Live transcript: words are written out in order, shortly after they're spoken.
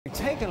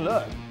take a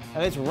look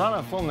at its run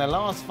of form. Their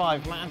last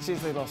 5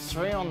 matches, they lost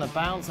 3 on the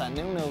bounce. That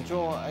 0-0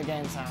 draw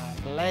against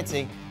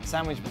Athletic,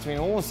 sandwiched between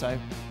also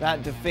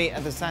that defeat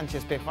at the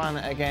Sanchez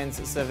Pizjuan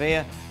against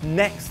Sevilla.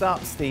 Next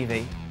up,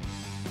 Stevie,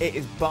 it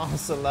is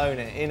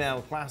Barcelona in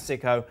El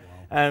Clasico.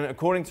 And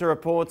according to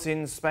reports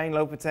in Spain,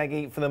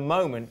 Lopetegui, for the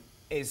moment,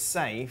 is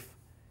safe.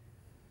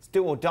 It's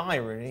do or die,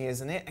 really,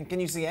 isn't it? And can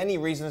you see any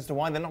reason as to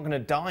why they're not going to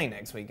die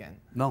next weekend?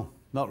 No,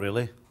 not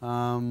really.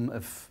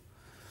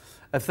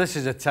 If this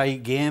is a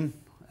tight game,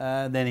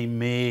 then he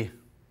may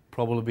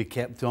probably be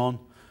kept on.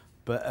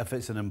 But if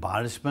it's an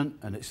embarrassment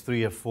and it's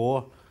 3 or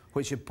 4,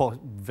 which it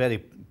very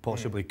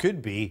possibly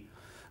could be,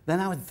 then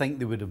I would think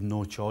they would have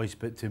no choice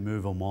but to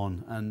move him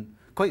on. And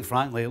quite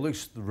frankly, it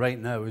looks right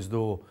now as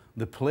though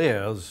the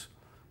players,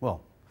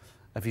 well,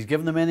 if he's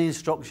given them any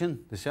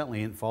instruction, they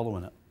certainly ain't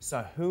following it.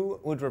 So who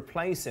would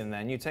replace him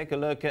then? You take a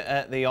look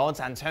at the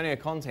odds. Antonio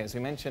Conte, as we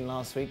mentioned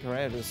last week,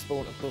 Correa de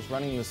Sport, of course,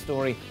 running the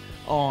story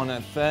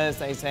on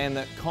Thursday, saying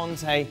that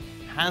Conte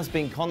has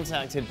been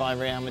contacted by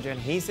Real Madrid.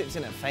 He sits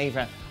in at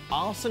favourite.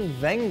 Arsene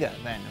Wenger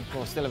then, of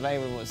course, still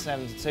available at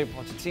 7-2.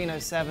 Pochettino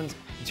 7s.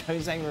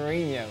 Jose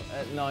Mourinho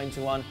at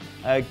 9-1.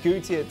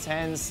 Guti at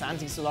 10s.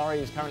 Santi Solari,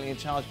 who's currently in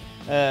charge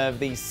of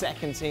the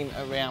second team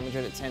at Real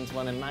Madrid at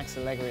 10-1. And Max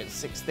Allegri at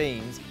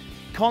 16s.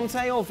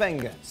 Conte or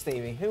Wenger,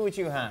 Stevie? Who would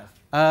you have?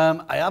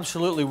 I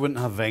absolutely wouldn't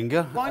have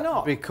Wenger. Why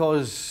not?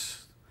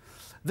 Because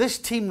this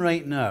team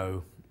right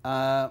now,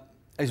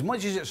 as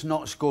much as it's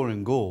not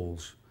scoring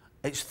goals,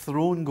 it's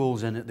throwing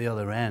goals in at the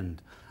other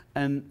end.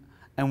 And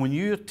when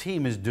your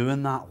team is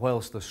doing that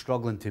whilst they're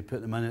struggling to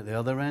put them in at the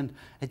other end,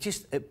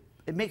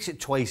 it makes it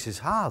twice as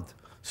hard.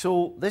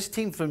 So this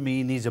team for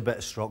me needs a bit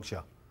of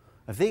structure.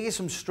 If they get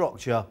some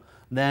structure,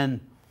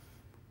 then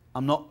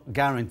I'm not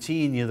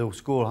guaranteeing you they'll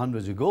score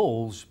hundreds of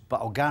goals,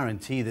 but I'll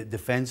guarantee that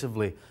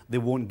defensively they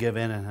won't give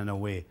anything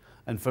away.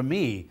 And for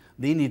me,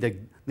 they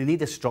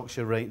need a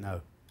structure right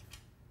now.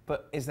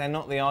 But is there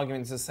not the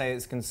argument to say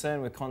it's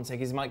concerned with Conte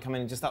because he might come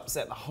in and just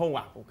upset the whole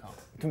apple cart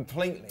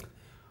completely?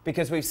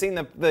 Because we've seen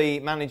the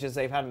managers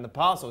they've had in the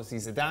past, obviously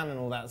Zidane and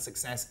all that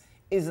success,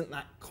 isn't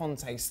that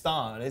Conte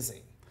style, is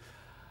he?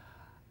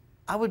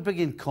 I would bring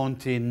in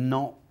Conte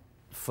not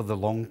for the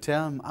long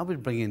term, I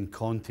would bring in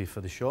Conte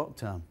for the short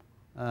term.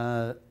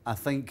 I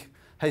think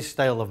his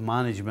style of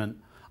management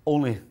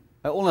only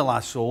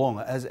lasts so long.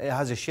 It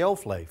has a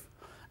shelf life.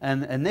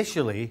 And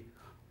initially,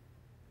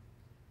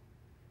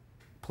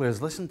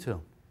 players listen to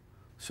him.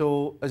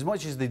 So as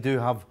much as they do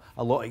have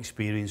a lot of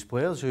experienced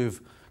players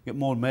who've got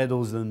more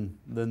medals than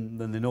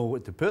they know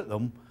what to put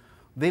them,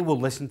 they will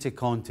listen to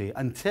Conte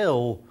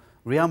until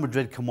Real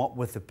Madrid come up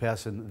with the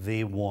person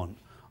they want.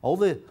 All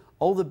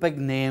the big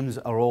names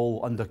are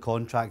all under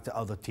contract to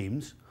other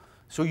teams.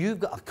 So you've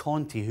got a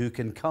Conte who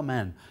can come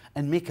in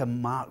and make a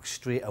mark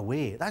straight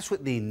away. That's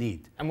what they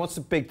need. And what's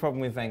the big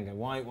problem with Wenger?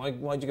 Why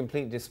do you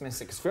completely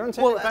dismiss it? Because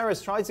Florentino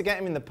Perez tried to get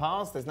him in the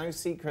past. There's no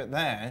secret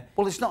there.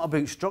 Well, it's not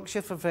about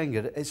structure for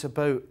Wenger. It's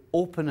about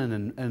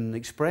opening and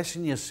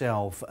expressing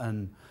yourself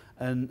and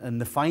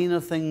the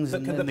finer things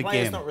in the game. But could the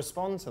players not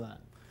respond to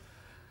that?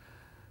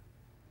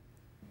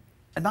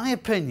 In my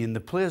opinion, the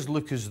players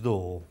look as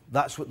though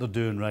that's what they're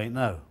doing right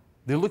now.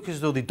 They look as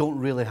though they don't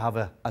really have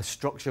a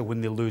structure when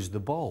they lose the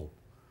ball.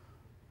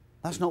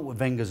 That's not what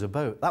Wenger's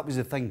about. That was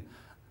the thing,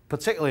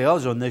 particularly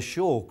us on this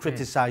show,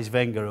 criticised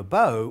Wenger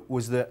about,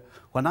 was that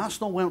when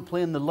Arsenal weren't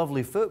playing the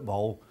lovely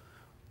football,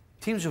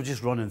 teams were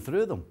just running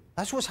through them.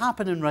 That's what's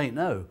happening right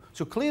now.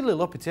 So clearly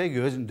Lopetegui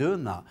isn't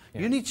doing that.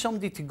 Yeah. You need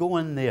somebody to go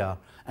in there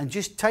and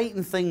just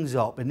tighten things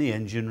up in the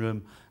engine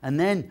room and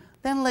then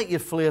let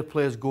your flair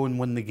players go and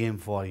win the game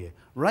for you.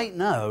 Right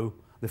now,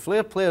 the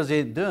flair players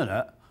ain't doing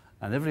it,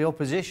 and every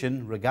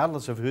opposition,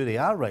 regardless of who they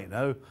are right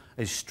now,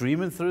 is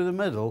streaming through the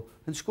middle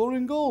and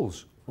scoring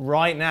goals.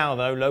 Right now,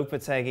 though,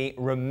 Lopetegui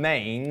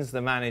remains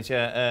the manager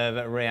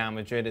of Real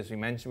Madrid, as we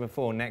mentioned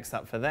before. Next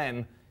up for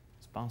them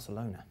is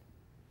Barcelona.